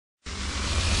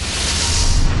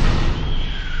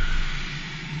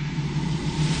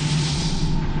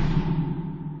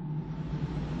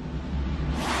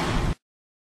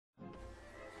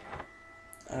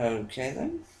Okay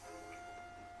then.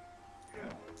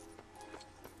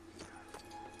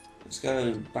 Let's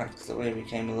go back the way we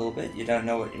came a little bit. You don't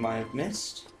know what you might have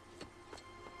missed.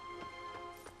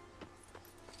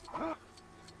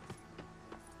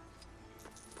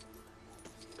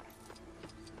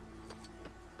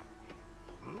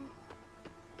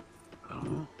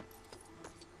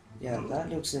 Yeah, that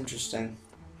looks interesting.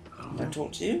 Can I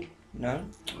talk to you? No?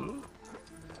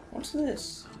 What's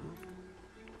this?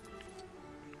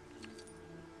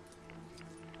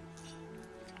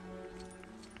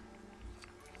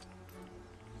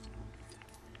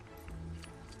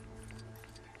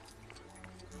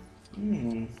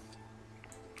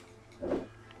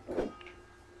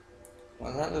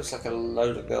 Well, that looks like a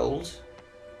load of gold.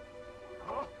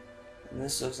 And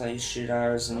this looks like you shoot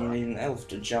arrows and you need an elf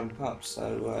to jump up,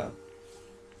 so,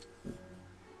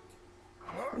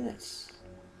 this.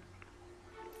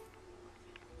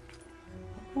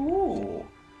 Ooh,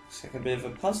 looks like a bit of a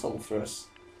puzzle for us.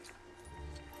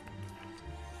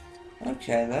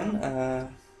 Okay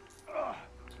then,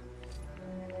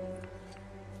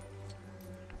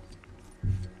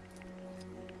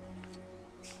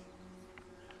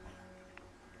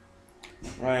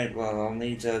 right, well, I'll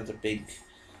need the big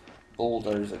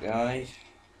bulldozer guy.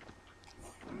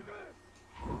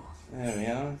 There we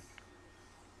are.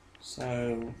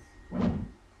 So...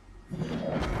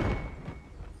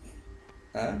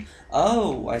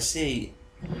 oh, I see.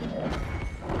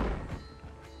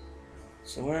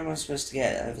 So where am I supposed to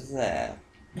get? Over there.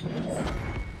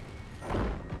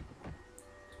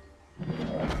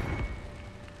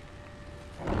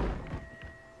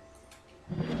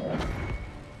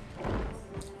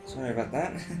 Sorry about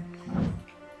that.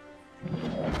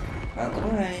 Out the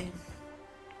way.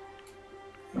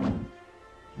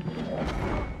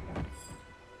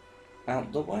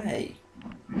 Out the way.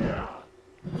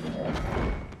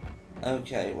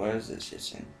 Okay, where is it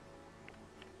hitting?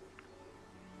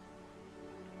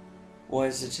 Where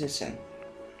is it hitting?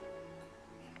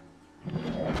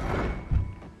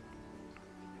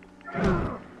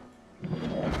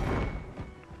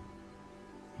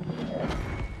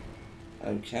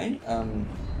 Okay,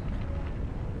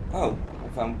 oh, I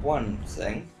found one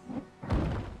thing.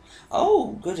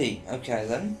 Oh, goody. Okay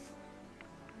then.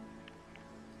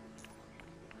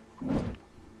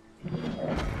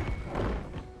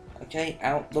 Okay,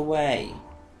 out the way.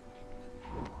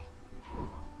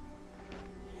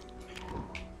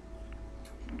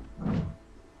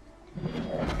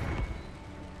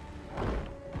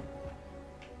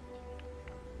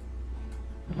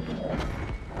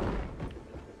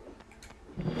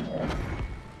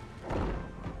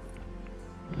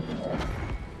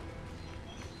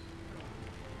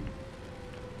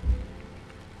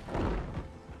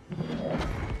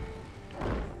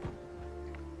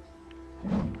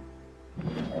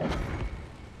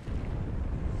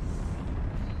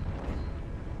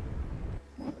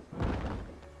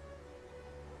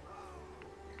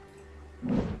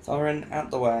 Thorin,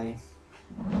 out the way.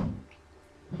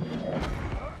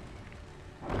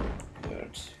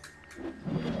 Good.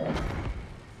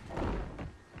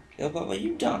 Gilbert, were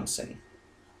you dancing?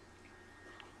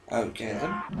 Okay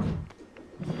then.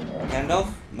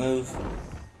 Gandalf, move.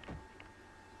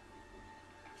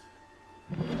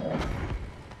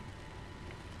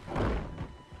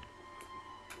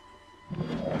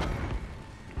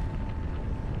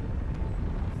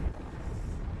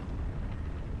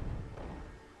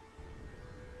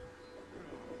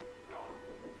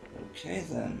 Okay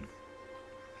then.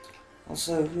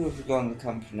 Also, who have we got in the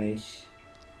company?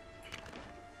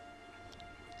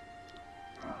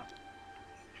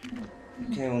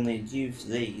 Okay, we'll need you for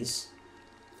these.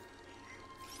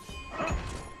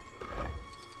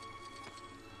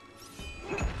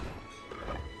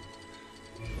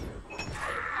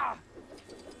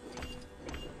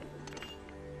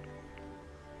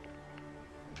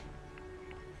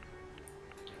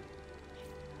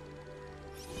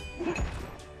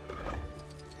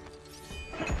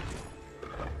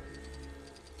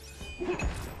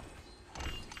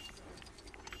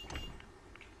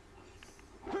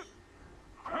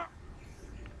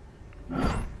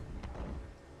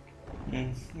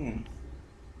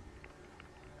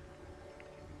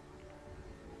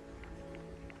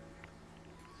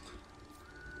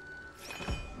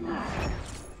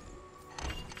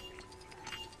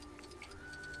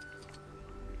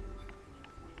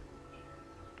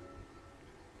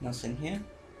 Nothing here.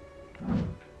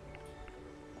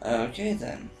 Okay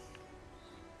then.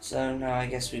 So now I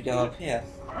guess we go up here.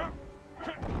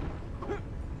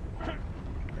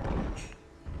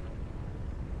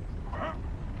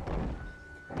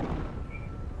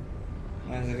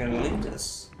 Where's it gonna lead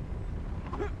us?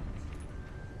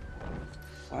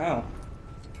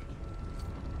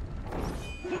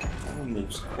 one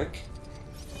moves quick.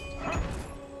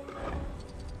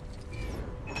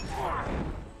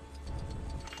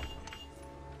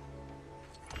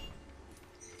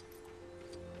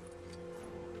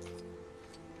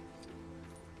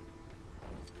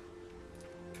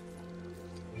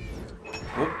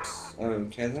 Whoops.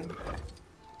 Okay then.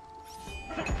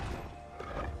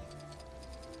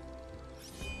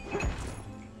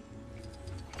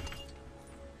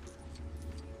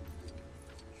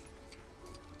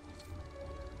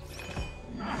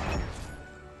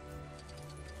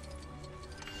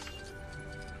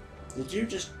 Did you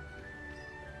just...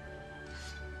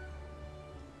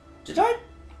 Did I?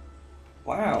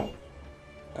 Wow.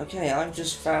 Okay, I've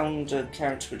just found a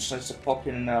character which likes to pop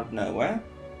in and out of nowhere.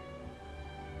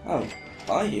 Oh,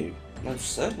 are you?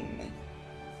 Most certainly.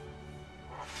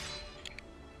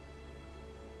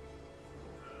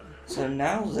 So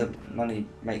now the money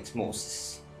makes more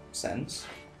sense.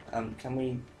 Can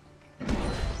we...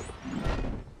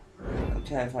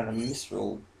 Okay, I found a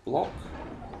mithril block.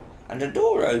 And a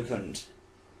door opened.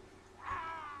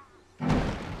 Can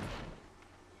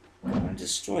I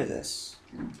destroy this?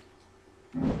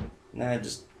 No, it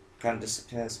just kind of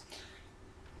disappears.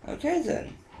 Okay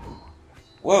then.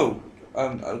 Whoa!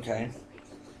 Okay.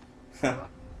 I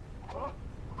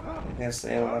guess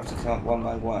they all have to come up one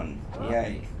by one.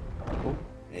 Yay. Oh,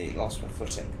 he lost my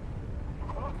footing.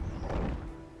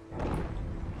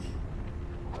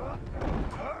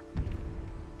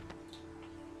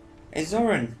 Hey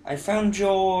Zoran, I found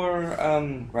your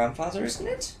grandfather, isn't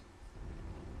it?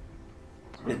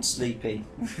 It's a bit sleepy.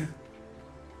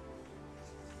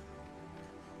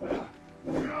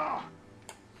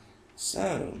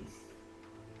 So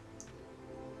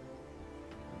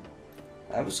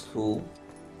that was cool.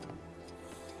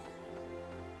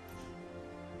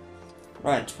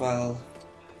 Right, well,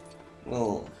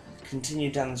 we'll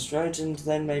continue down this road and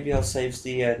then maybe I'll save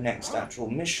the next actual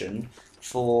mission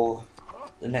for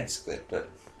the next clip, but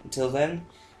until then,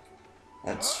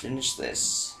 let's finish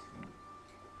this.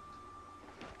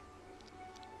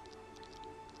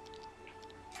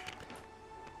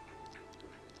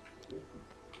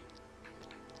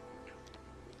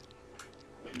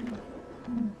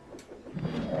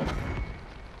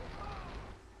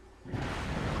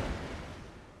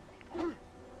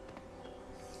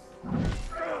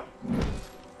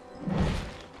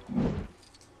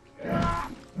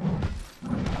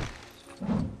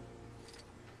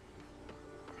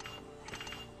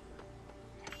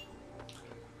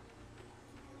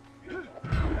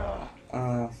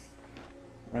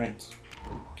 Right.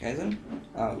 Okay then.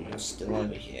 Oh, you're still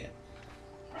over here.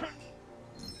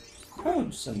 Oh,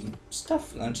 some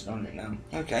stuff landed on it now.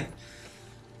 Okay.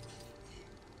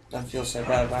 Don't feel so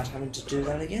bad about having to do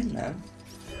that again now.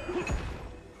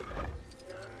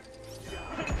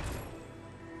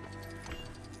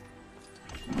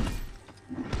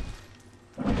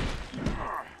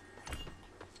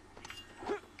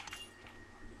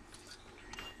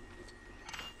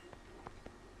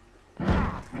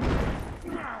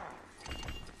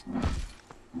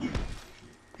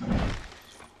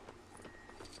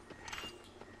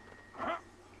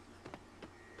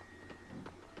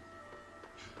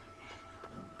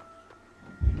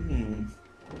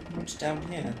 What's down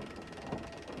here?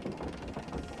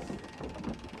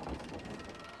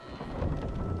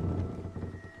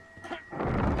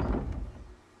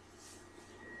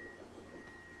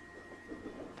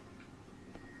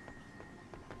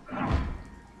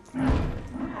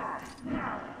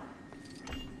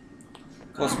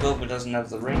 Of course, Bilbo doesn't have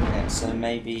the ring yet, so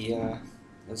maybe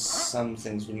there's some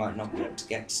things we might not be able to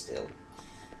get still.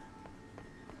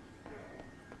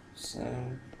 So,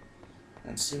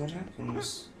 let's see what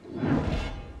happens.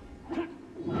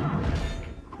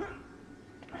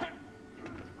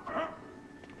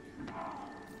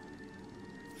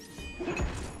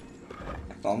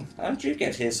 Come on, how did you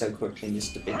get here so quickly,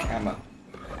 Mr. Big Hammer?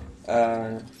 If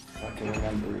I can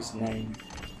remember his name.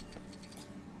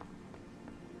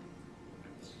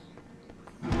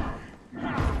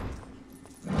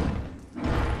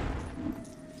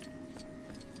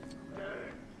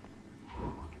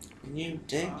 Can you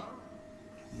dig?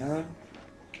 No?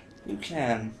 You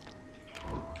can.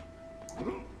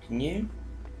 Can you?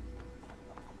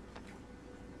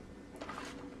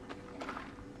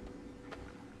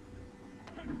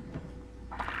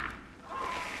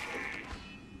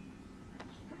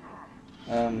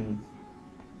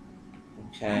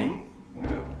 Okay.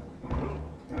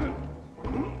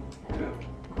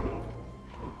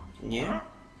 Can you?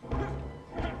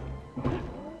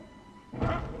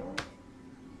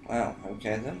 Wow,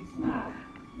 okay then.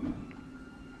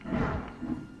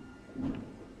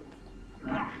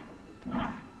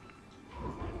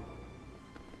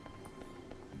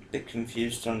 bit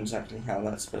confused on exactly how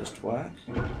that's supposed to work.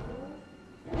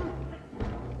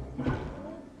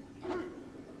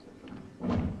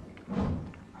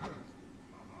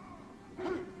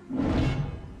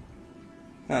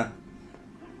 Huh.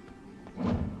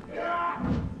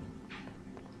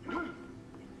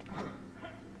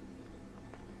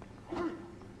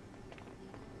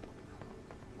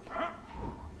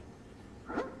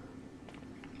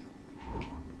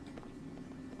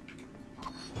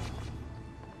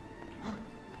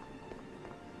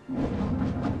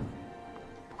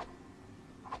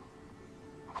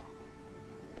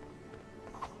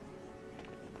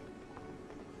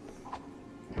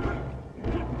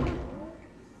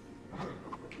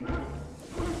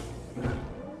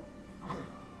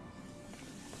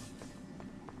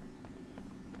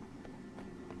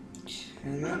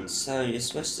 And then, so you're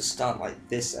supposed to start like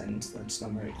this end, that's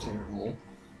not very clear at all.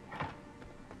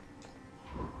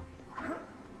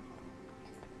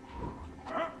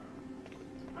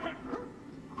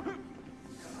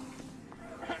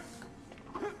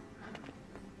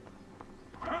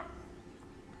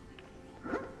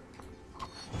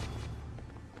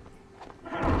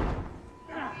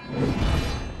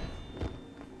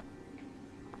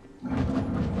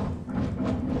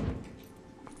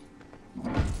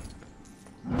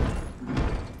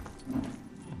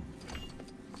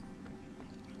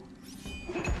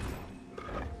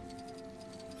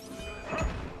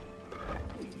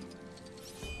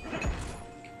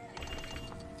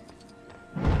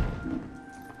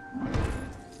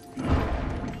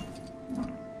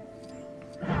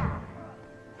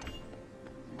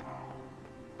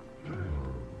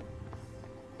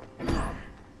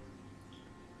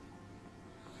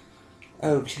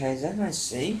 Okay, then I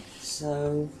see.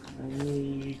 So I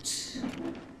need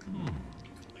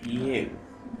you.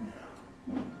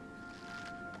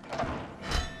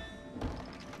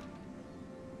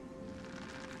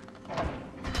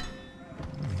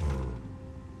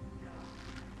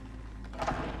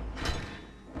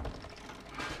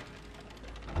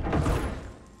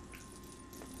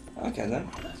 Okay then.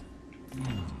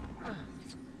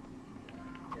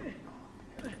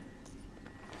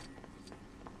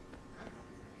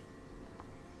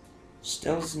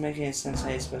 Still doesn't make any sense how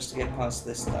you're supposed to get past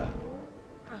this though.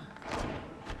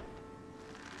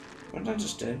 What did I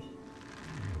just do?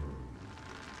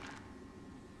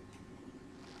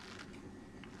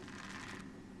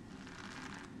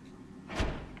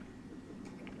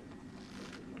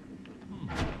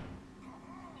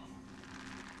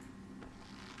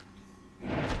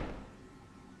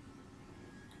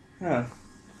 Huh.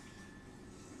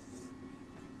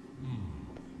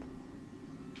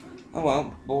 Oh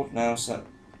well, bored now, so...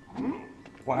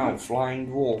 Wow, flying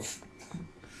dwarf.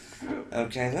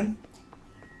 Okay then.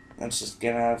 Let's just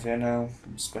get out of here now.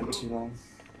 I've spent too long.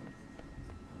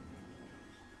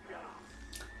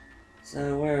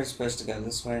 So where is it supposed to go?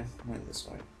 This way? Right, this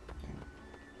way.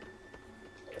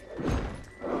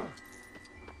 Okay.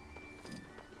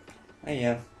 Hey,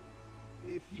 yeah.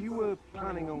 If you were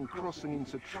planning on crossing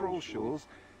into Troll Shores,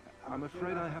 I'm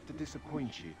afraid I have to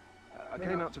disappoint you. I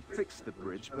came out to fix the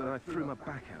bridge, but I threw my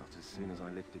back out as soon as I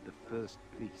lifted the first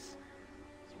piece.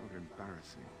 It's rather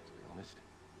embarrassing, to be honest.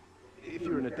 If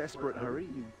you're in a desperate hurry,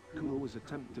 you could always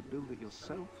attempt to build it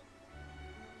yourself.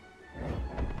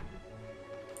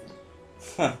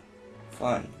 Huh.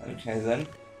 Fine. Okay then.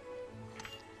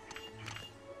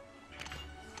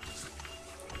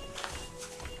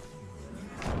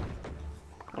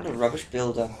 What a rubbish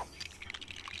builder.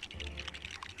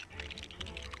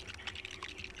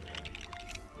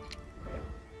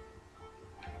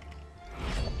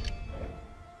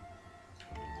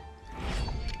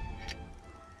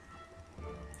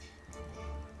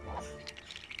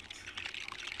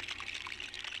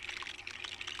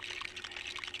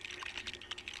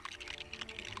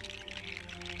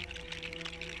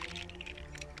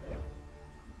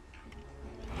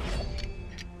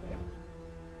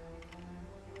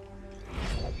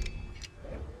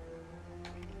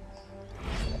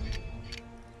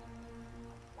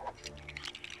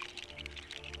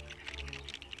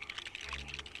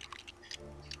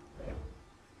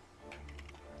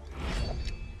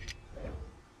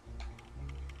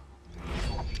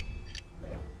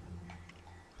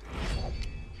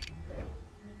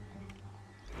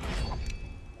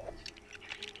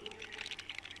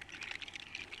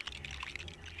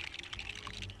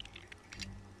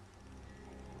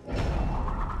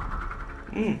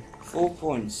 Hmm, 4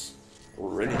 points.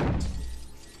 Brilliant.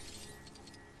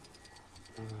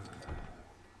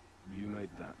 You made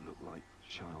that look like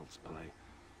child's play.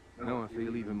 Now I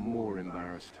feel even more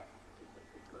embarrassed.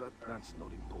 but that's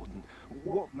not important.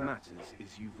 What matters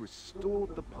is you've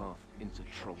restored the path into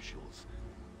Trollshaws.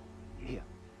 Here,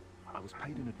 I was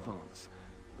paid in advance,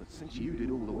 but since you did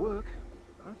all the work,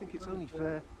 I think it's only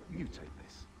fair you take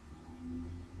this.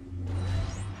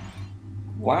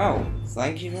 Wow,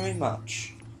 thank you very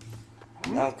much.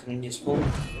 Welcome, useful.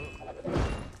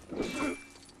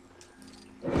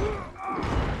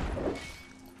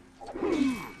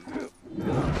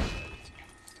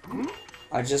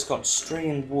 I just got string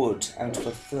and wood out of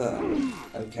a fern.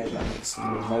 Okay, that makes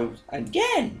no...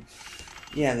 Again!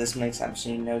 Yeah, this makes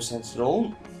absolutely no sense at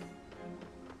all.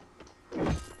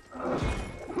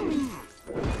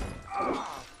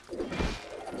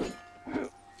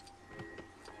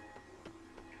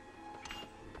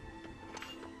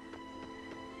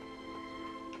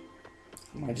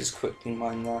 I might just quickly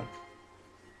mine that.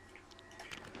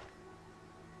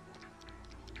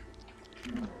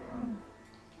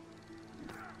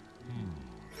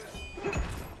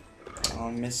 Oh,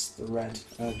 I missed the red.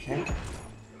 Okay.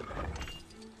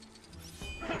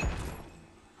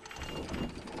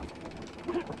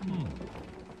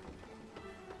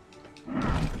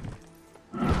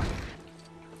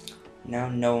 Now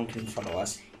no one can follow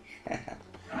us.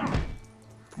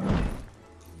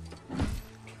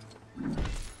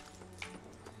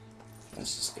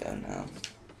 Let's just go now.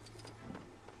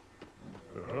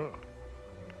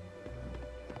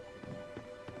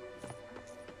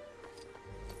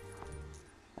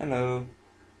 Hello.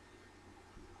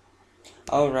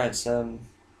 Oh, right, so...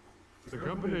 The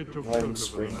company took Right shelter in for the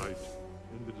spring. night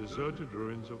in the deserted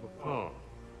ruins of a farm.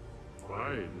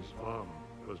 Why this farm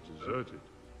was deserted,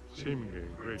 seemingly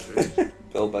in great haste.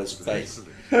 Bilbo's face.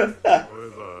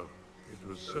 However, it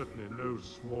was certainly no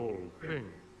small thing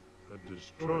that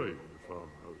destroyed the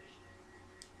farmhouse.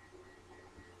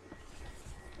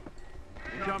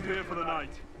 We camp here for the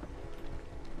night.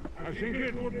 I think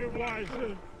it would be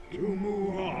wiser to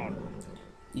move on.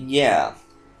 Yeah,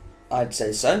 I'd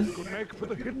say so. We could make for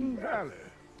the hidden valley.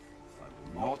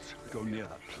 Not go near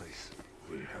that place.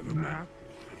 We have a map,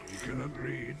 and we can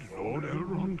agreed Lord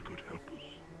Elrond could help us.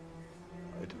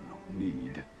 I do not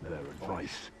need their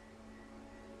advice.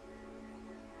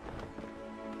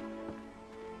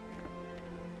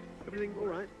 Everything all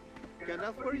right?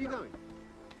 Gandalf, where are you going?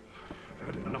 I've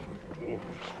had enough of dwarves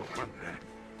for one day.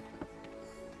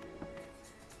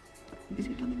 Is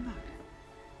he coming back?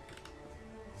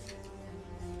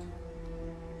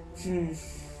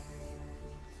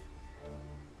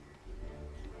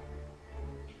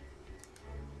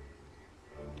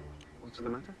 What's the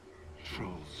matter?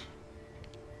 Trolls.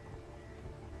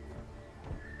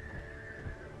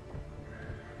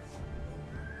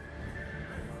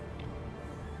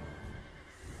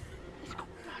 He's got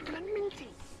Nigel and Minty.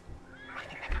 I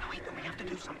think they're going to eat them. We have to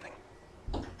do something.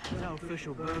 As our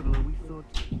official burglar, we thought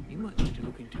you might like to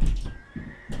look into it.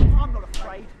 I'm not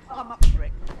afraid. I'm up for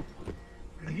it.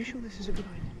 Are you sure this is a good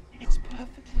idea? It's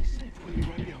perfectly safe. We'll be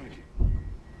right behind you.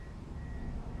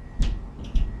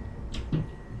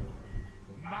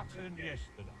 Mutton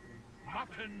yesterday,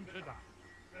 mutton today,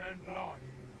 and blind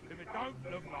if it don't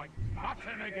look like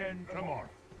mutton again tomorrow.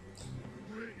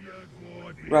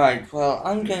 Right, well,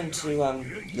 I'm going to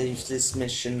leave this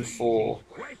mission for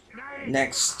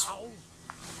next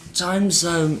time,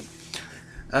 so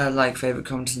like, favourite,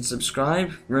 comment and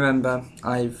subscribe. Remember,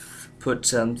 I've put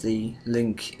the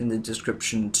link in the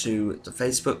description to the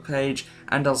Facebook page,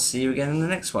 and I'll see you again in the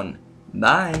next one.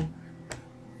 Bye!